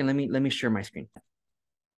real quick and let me share my screen.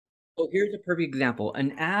 So here's a perfect example: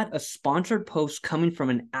 an ad, a sponsored post coming from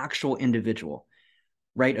an actual individual,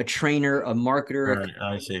 right? A trainer, a marketer, Right,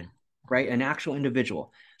 I see. right? An actual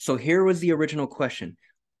individual. So here was the original question: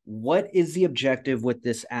 what is the objective with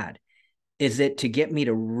this ad? Is it to get me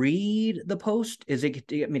to read the post? Is it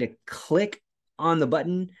to get me to click on the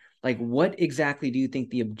button? Like, what exactly do you think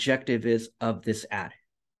the objective is of this ad?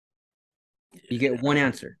 You get one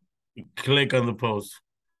answer. Click on the post.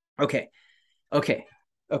 Okay. Okay.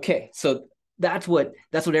 Okay. So that's what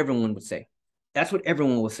everyone would say. That's what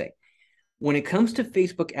everyone will say. When it comes to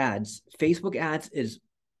Facebook ads is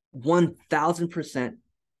 1000%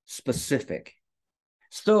 specific.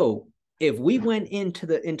 So if we went into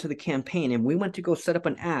the campaign and we went to go set up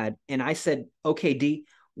an ad, and I said, okay, D,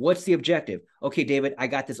 what's the objective? Okay, David, I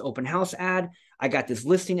got this open house ad, I got this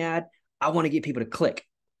listing ad, I want to get people to click.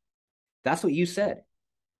 That's what you said.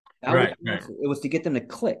 That was Right, the right. answer. It was to get them to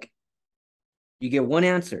click. You get one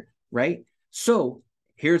answer, right? So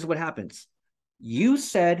here's what happens. You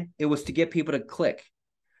said it was to get people to click.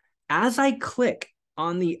 As I click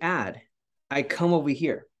on the ad, I come over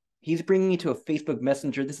here. He's bringing me to a Facebook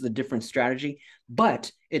Messenger. This is a different strategy,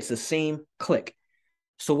 but it's the same click.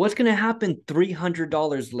 So what's going to happen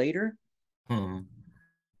 $300 later? Hmm.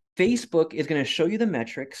 Facebook is going to show you the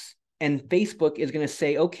metrics, and Facebook is going to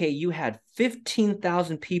say, okay, you had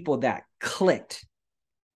 15,000 people that clicked.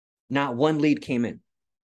 Not one lead came in.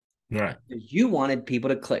 Right, You wanted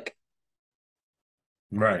people to click,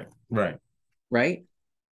 right, right. right?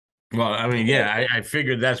 Well, I mean, yeah, I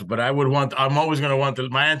figured that's, but I would want, I'm always going to want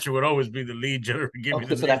my answer would always be the lead generator. Give me Okay,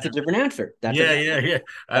 the so lead that's a generator. different answer. Yeah, yeah, yeah.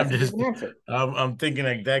 I'm That's a just, different answer. I'm thinking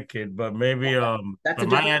like that kid, but maybe, That's a but my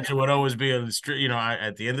different answer would always be a strict,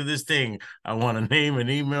 at the end of this thing, I want a name and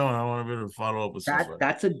email, and I want to be able to follow up with stuff like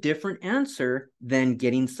that's a different answer than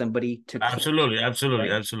getting somebody to that. click, Absolutely, absolutely,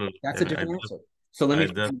 right? absolutely. That's a And different answer. So let I me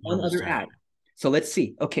find definitely one other understand. ad. So let's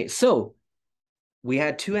see. Okay, so we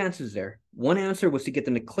had two answers there. One answer was to get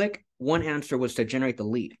them to click. One answer was to generate the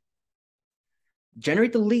lead.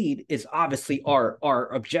 Generate the lead is obviously our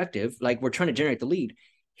objective. Like, we're trying to generate the lead.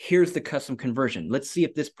 Here's the custom conversion. Let's see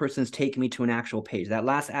if this person's taking me to an actual page. That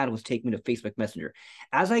last ad was taking me to Facebook Messenger.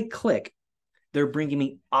 As I click, they're bringing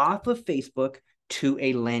me off of Facebook to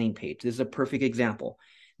a landing page. This is a perfect example.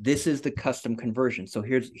 This is the custom conversion. So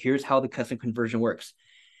here's how the custom conversion works.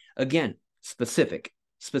 Again, specific.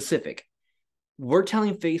 We're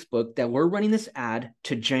telling Facebook that we're running this ad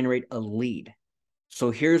to generate a lead. So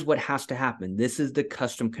here's what has to happen. This is the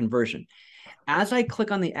custom conversion. As I click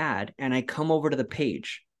on the ad and I come over to the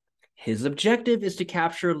page, his objective is to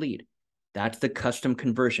capture a lead. That's the custom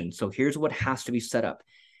conversion. So here's what has to be set up.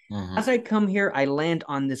 Mm-hmm. As I come here, I land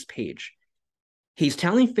on this page. He's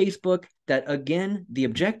telling Facebook that, again, the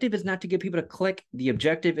objective is not to get people to click. The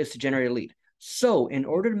objective is to generate a lead. So in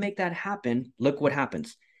order to make that happen, look what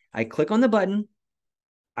happens. I click on the button.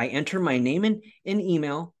 I enter my name and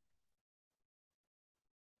email,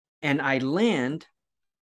 and I land.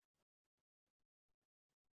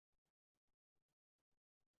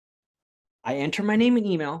 I enter my name and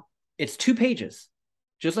email. It's 2 pages,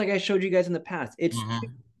 just like I showed you guys in the past. It's two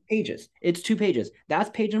Mm-hmm. pages. It's 2 pages. That's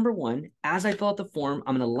page number one. As I fill out the form,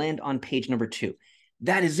 I'm going to land on page number two.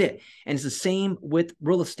 That is it. And it's the same with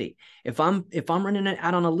real estate. If I'm running an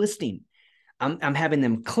ad on a listing, I'm having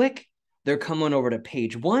them click. They're coming over to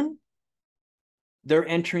page one. They're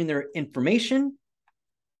entering their information.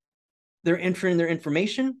 They're entering their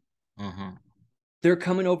information. Mm-hmm. They're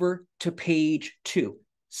coming over to page two.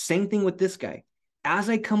 Same thing with this guy. As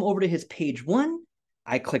I come over to his page one,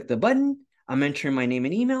 I click the button. I'm entering my name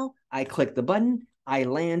and email. I click the button. I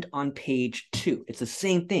land on page two. It's the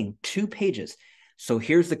same thing, 2 pages. So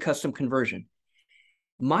here's the custom conversion.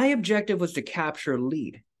 My objective was to capture a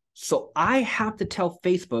lead. So I have to tell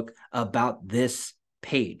Facebook about this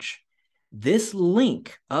page. This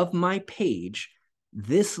link of my page,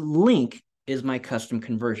 this link is my custom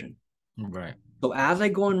conversion. Right. So as I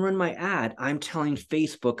go and run my ad, I'm telling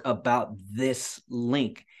Facebook about this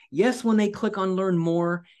link. Yes, when they click on learn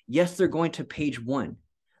more, yes, they're going to page 1.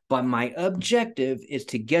 But my objective is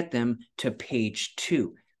to get them to page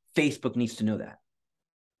 2. Facebook needs to know that.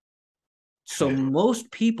 So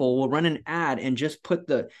most people will run an ad and just put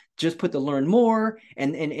the learn more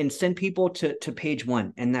and send people to page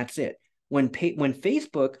 1, and that's it. When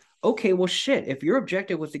Facebook, okay, well shit, if your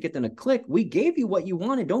objective was to get them to click, we gave you what you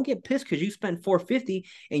wanted. Don't get pissed because you spent $450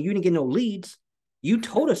 and you didn't get no leads. You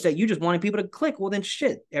told us that you just wanted people to click. Well then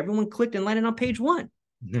shit, everyone clicked and landed on page 1.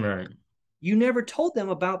 Right. You never told them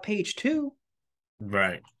about page 2.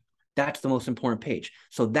 Right. That's the most important page.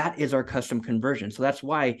 So that is our custom conversion. So that's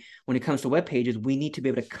why when it comes to web pages, we need to be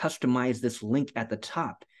able to customize this link at the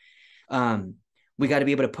top. We got to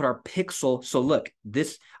be able to put our pixel. So look,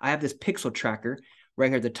 I have this pixel tracker right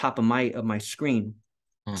here at the top of my screen.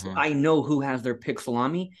 So I know who has their pixel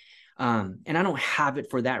on me. And I don't have it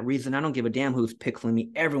for that reason. I don't give a damn who's pixeling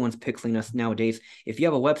me. Everyone's pixeling us nowadays. If you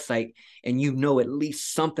have a website and you know at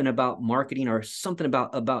least something about marketing or something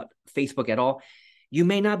about Facebook at all, you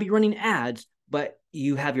may not be running ads, but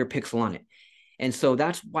you have your pixel on it. And so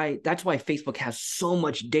that's why Facebook has so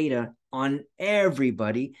much data on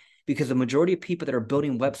everybody, because the majority of people that are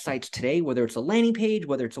building websites today, whether it's a landing page,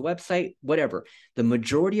 whether it's a website, whatever, the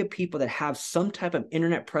majority of people that have some type of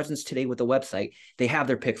internet presence today with a website, they have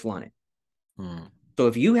their pixel on it. So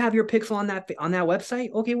if you have your pixel on that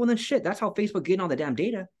website, okay, well then shit, that's how Facebook getting all the damn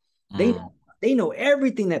data. They know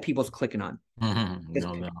everything that people's clicking on.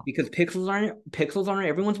 Because pixels aren't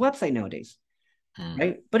everyone's website nowadays,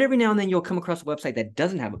 right? But every now and then you'll come across a website that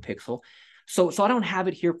doesn't have a pixel. So I don't have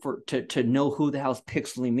it here to know who the hell's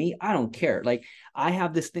pixeling me. I don't care. Like I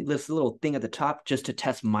have this little thing at the top just to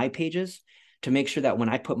test my pages, to make sure that when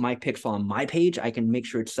I put my pixel on my page, I can make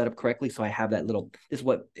sure it's set up correctly. So I have that little, this is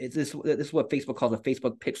what Facebook calls a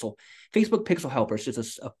Facebook Pixel Helper. It's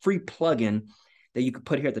just a free plugin that you can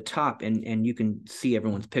put here at the top, and you can see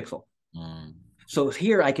everyone's pixel. So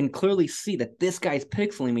here I can clearly see that this guy's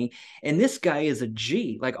pixeling me, and this guy is a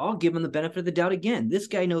G. Like I'll give him the benefit of the doubt again. This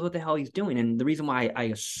guy knows what the hell he's doing. And the reason why I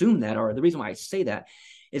assume that, or the reason why I say that,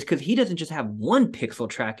 is because he doesn't just have one pixel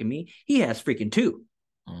tracking me. He has freaking 2.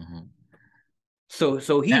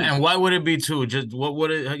 So he. And why would it be 2? Just what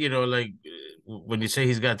would it, like when you say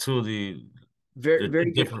he's got 2,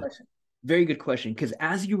 very good question. Very good question. Because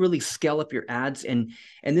as you really scale up your ads, and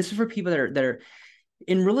this is for people that are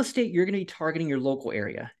in real estate, you're going to be targeting your local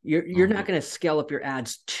area. You're not going to scale up your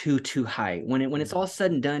ads too high. When it's all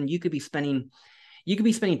said and done, you could be spending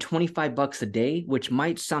 $25 a day, which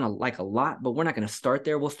might sound like a lot, but we're not going to start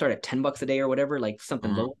there. We'll start at $10 a day or whatever, like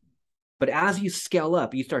something low. But as you scale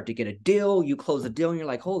up, you start to get a deal, you close a deal, and you're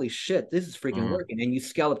like, holy shit, this is freaking working. And you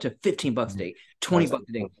scale up to $15 a day, $20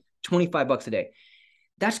 a day, $25 a day.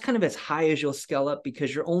 That's kind of as high as you'll scale up,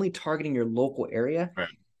 because you're only targeting your local area. Right.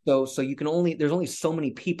 So you can there's only so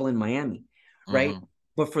many people in Miami, right?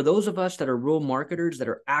 But for those of us that are real marketers, that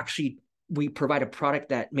are actually, we provide a product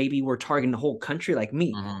that maybe we're targeting the whole country, like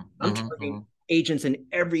me. I'm targeting agents in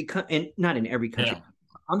not in every country. Yeah.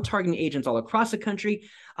 I'm targeting agents all across the country.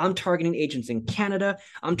 I'm targeting agents in Canada.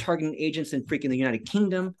 I'm targeting agents in freaking the United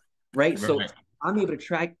Kingdom, right? So I'm able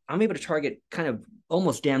to target kind of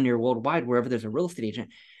almost damn near worldwide, wherever there's a real estate agent.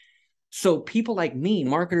 So people like me,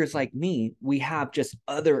 marketers like me, we have just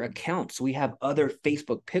other accounts. We have other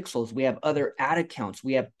Facebook pixels. We have other ad accounts.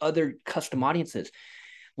 We have other custom audiences.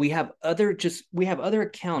 We have other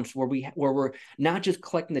accounts where we're not just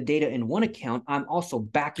collecting the data in one account. I'm also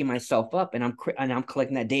backing myself up, and I'm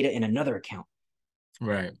collecting that data in another account.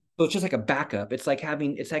 Right. So it's just like a backup. It's like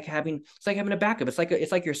having a backup. It's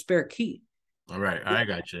like your spare key. All right, I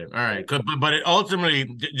got you. All right, but it ultimately,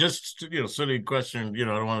 just silly question. I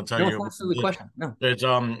don't want to tell you. It's not a silly question. No, it's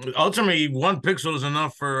ultimately 1 pixel is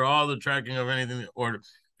enough for all the tracking of anything, or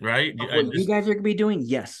right? What you guys are gonna be doing,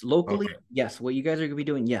 yes. Locally, yes. What you guys are gonna be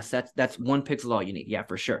doing, yes. That's 1 pixel all you need. Yeah,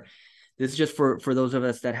 for sure. This is just for those of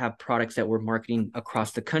us that have products that we're marketing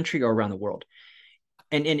across the country or around the world.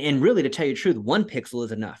 And really, to tell you the truth, 1 pixel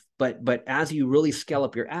is enough. But as you really scale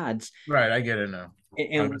up your ads, right? I get it now.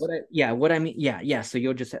 And what I mean, yeah. So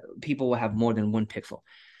people will have more than 1 pixel.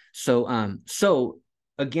 So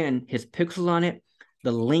again, his pixels on it.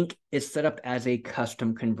 The link is set up as a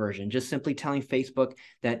custom conversion. Just simply telling Facebook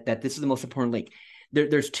that this is the most important link.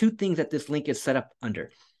 There's 2 things that this link is set up under,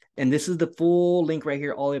 and this is the full link right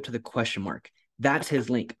here, all the way up to the question mark. That's his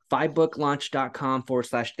link,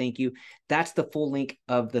 5booklaunch.com/thank you. That's the full link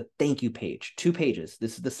of the thank you page, 2 pages.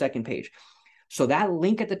 This is the second page. So that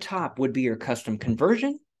link at the top would be your custom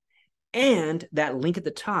conversion, and that link at the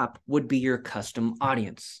top would be your custom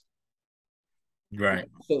audience. Right.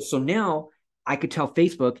 So now I could tell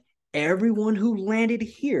Facebook, everyone who landed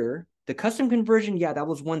here, the custom conversion, yeah, that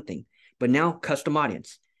was one thing, but now custom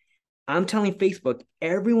audience. I'm telling Facebook,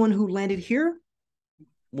 everyone who landed here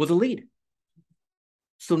was a lead.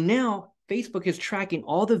 So now Facebook is tracking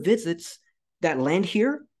all the visits that land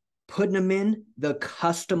here, putting them in the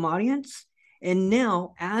custom audience. And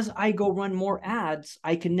now, as I go run more ads,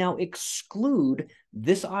 I can now exclude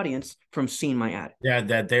this audience from seeing my ad. Yeah,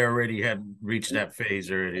 that they already had reached that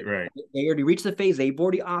phase already. Right. They already reached the phase. They've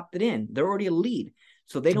already opted in. They're already a lead.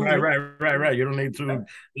 So they don't Right. You don't need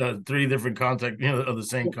three different contact, of the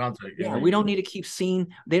same contact. Yeah, we don't need to keep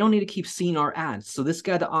seeing, they don't need to keep seeing our ads. So this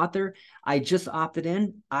guy, the author, I just opted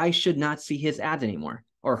in. I should not see his ads anymore,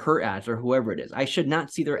 or her ads, or whoever it is. I should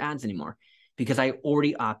not see their ads anymore because I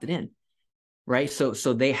already opted in. Right. So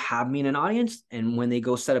they have me in an audience. And when they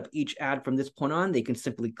go set up each ad from this point on, they can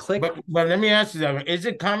simply click. But let me ask you that: is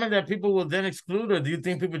it common that people will then exclude, or do you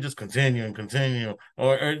think people just continue and continue?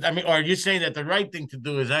 Or I mean, or are you saying that the right thing to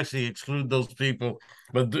do is actually exclude those people?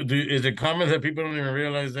 But is it common that people don't even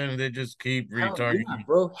realize that and they just keep Hell yeah, retargeting?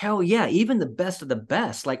 bro. Hell yeah. Even the best of the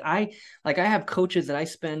best. Like I have coaches that I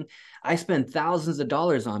spend thousands of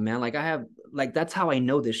dollars on, man. Like I have, like, that's how I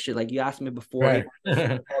know this shit. Like you asked me before, Right. all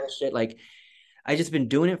this shit. Like I just been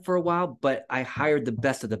doing it for a while, but I hired the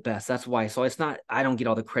best of the best. That's why. So it's not, I don't get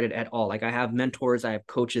all the credit at all. Like I have mentors, I have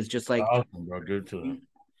coaches, just like, Awesome, bro. Good to them.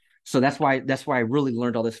 so that's why I really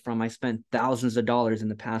learned all this from. I spent thousands of dollars in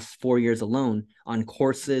the past 4 years alone on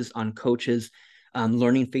courses, on coaches,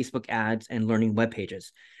 learning Facebook ads and learning web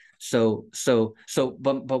pages. But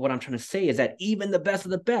what I'm trying to say is that even the best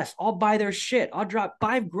of the best, I'll buy their shit. I'll drop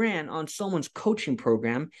 $5,000 on someone's coaching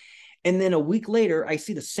program, and then a week later, I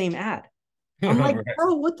see the same ad. I'm like, Right.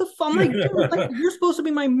 bro, what the fuck? I'm like, dude, like you're supposed to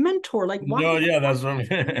be my mentor. Like, why? No, yeah, that's what I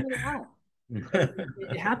And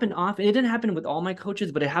it happened often. It didn't happen with all my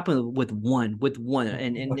coaches, but it happened with one,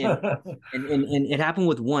 and it happened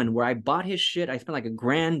with one where I bought his shit. I spent like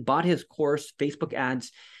 $1,000, bought his course, Facebook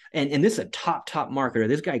ads, and this is a top marketer.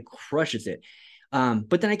 This guy crushes it.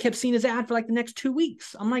 But then I kept seeing his ad for like the next 2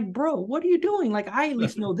 weeks. I'm like, bro, what are you doing? Like, I at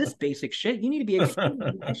least know this basic shit. You need to be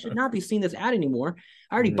excluded. I should not be seeing this ad anymore.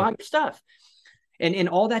 I already bought your stuff. And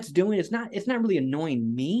all that's doing is it's not really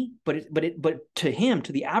annoying me, but to him,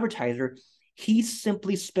 to the advertiser, he's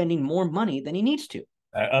simply spending more money than he needs to.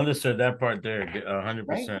 I understood that part there, Right.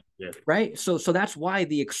 100%. Yeah. Right. So that's why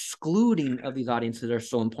the excluding of these audiences are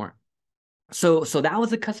so important. So that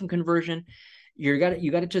was a custom conversion. You got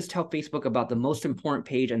to just tell Facebook about the most important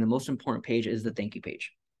page, and the most important page is the thank you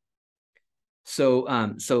page. So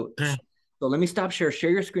let me stop share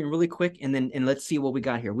your screen really quick, and let's see what we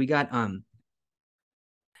got here. We got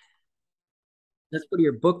let's go to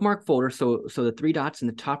your bookmark folder. So the 3 dots in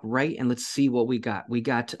the top right, and let's see what we got. We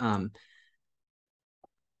got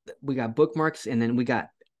bookmarks, and then we got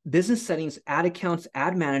business settings, ad accounts,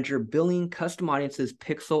 ad manager, billing, custom audiences,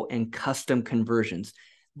 pixel, and custom conversions.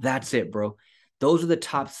 That's it, bro. Those are the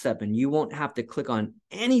top 7. You won't have to click on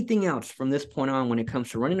anything else from this point on when it comes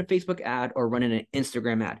to running a Facebook ad or running an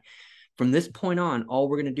Instagram ad. From this point on, all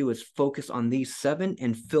we're going to do is focus on these 7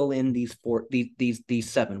 and fill in these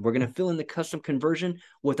 7. We're going to fill in the custom conversion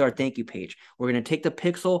with our thank you page. We're going to take the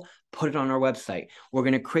pixel, put it on our website. We're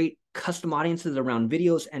going to create custom audiences around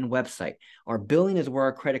videos and website. Our billing is where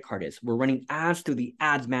our credit card is. We're running ads through the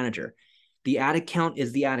ads manager. The ad account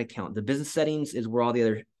is the ad account. The business settings is where all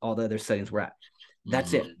the other settings we're at.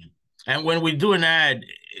 That's it. And when we do an ad,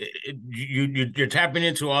 you're tapping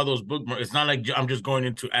into all those bookmarks. It's not like I'm just going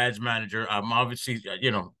into Ads Manager. I'm obviously,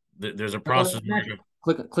 there's a process.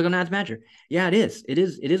 Click on Ads Manager. Yeah, it is. It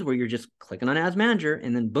is where you're just clicking on Ads Manager,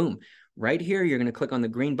 and then boom, right here, you're going to click on the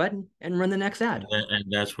green button and run the next ad. And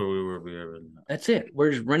that's where we were. That's it.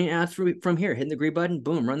 We're just running ads from here, hitting the green button,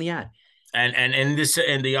 boom, run the ad. And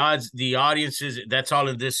the audiences, that's all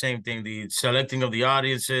in this same thing. The selecting of the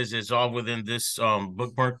audiences is all within this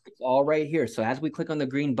bookmark. It's all right here. So as we click on the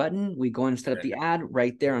green button, we go and set up the ad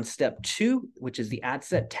right there on step 2, which is the ad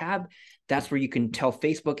set tab. That's where you can tell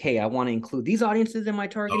Facebook, hey, I want to include these audiences in my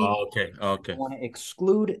targeting. Oh, okay. I want to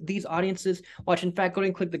exclude these audiences. Watch, in fact, go ahead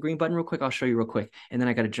and click the green button real quick. I'll show you real quick, and then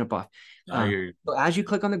I got to jump off. So as you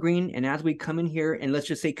click on the green, and as we come in here, and let's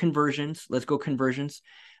just say conversions, let's go conversions.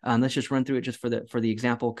 Let's just run through it just for the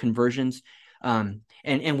example, conversions.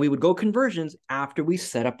 And we would go conversions after we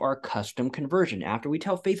set up our custom conversion, after we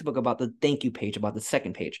tell Facebook about the thank you page, about the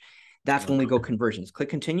second page. That's when we Okay. go conversions. Click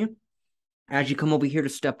continue. As you come over here to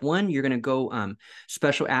step one, you're going to go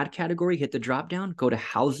special ad category, hit the drop down, go to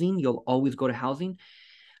housing. You'll always go to housing.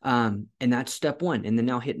 And that's step one. And then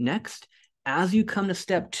now hit next. As you come to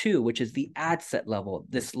step two, which is the ad set level,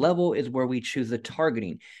 this level is where we choose the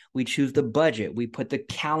targeting. We choose the budget. We put the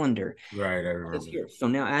calendar. Right, I remember. Here. So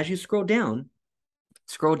now as you scroll down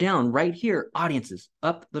right here, audiences,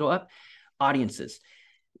 up, little up, audiences,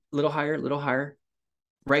 little higher,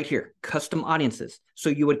 right here, custom audiences. So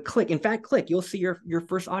you would click, in fact, click, you'll see your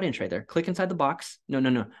first audience right there. Click inside the box.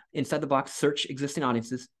 No. Inside the box, search existing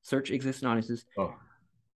audiences, Oh,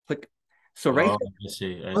 click. So right oh,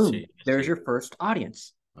 here, I boom, see, I there's see. your first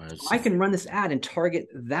audience. I I see. can run this ad and target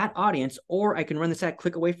that audience, or I can run this ad,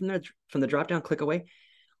 click away from the drop down, click away.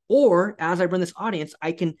 Or as I run this audience,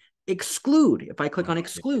 I can exclude. If I click on Okay.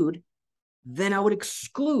 exclude, then I would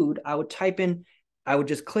exclude, I would type in, I would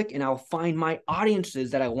just click and I'll find my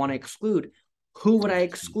audiences that I want to exclude. Who would I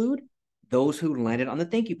exclude? Those who landed on the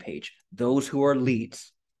thank you page, those who are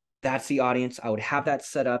leads. That's the audience. I would have that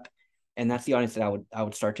set up, and that's the audience that I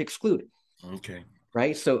would start to exclude. Okay.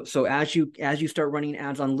 Right. So as you start running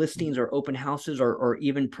ads on listings or open houses or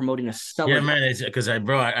even promoting a Yeah, seller's, man, it's because I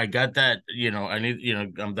got that, I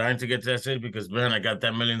need, I'm dying to get to that city because man, I got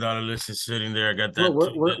that $1 million listing sitting there. I got bro,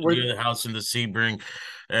 that we're the house in the Sebring,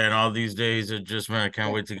 and all these days it just man, I can't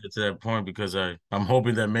yeah. wait to get to that point because I'm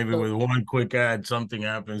hoping that maybe So, with one quick ad something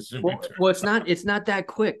happens. well, it's not that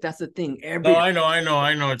quick. That's the thing. No, I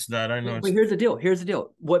know it's not. I know But it's here's the deal. Here's the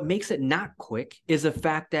deal. What makes it not quick is the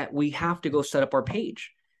fact that we have to go set up our page.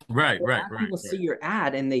 right, So right, as right, people see right, your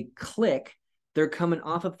ad and they click, they're coming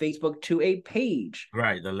off of Facebook to a page.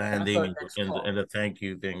 right. The That's our landing next and call. the thank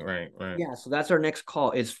you thing, right, right. Yeah, so that's our next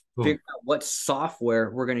call is Cool. figure out what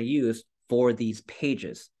software we're going to use for these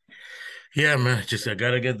pages. Yeah, man. Just I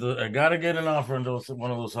gotta get an offer in those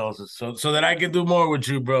one of those houses so that I can do more with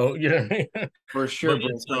you, bro. You know what I mean? For sure, But bro.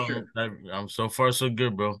 it's For sure. I'm so far so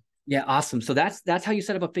good, bro. Yeah, awesome. So that's how you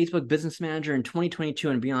set up a Facebook Business Manager in 2022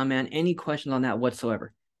 and beyond, man. Any questions on that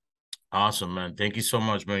whatsoever? Awesome, man. Thank you so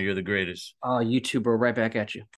much, man. You're the greatest. You too, bro. Right back at you.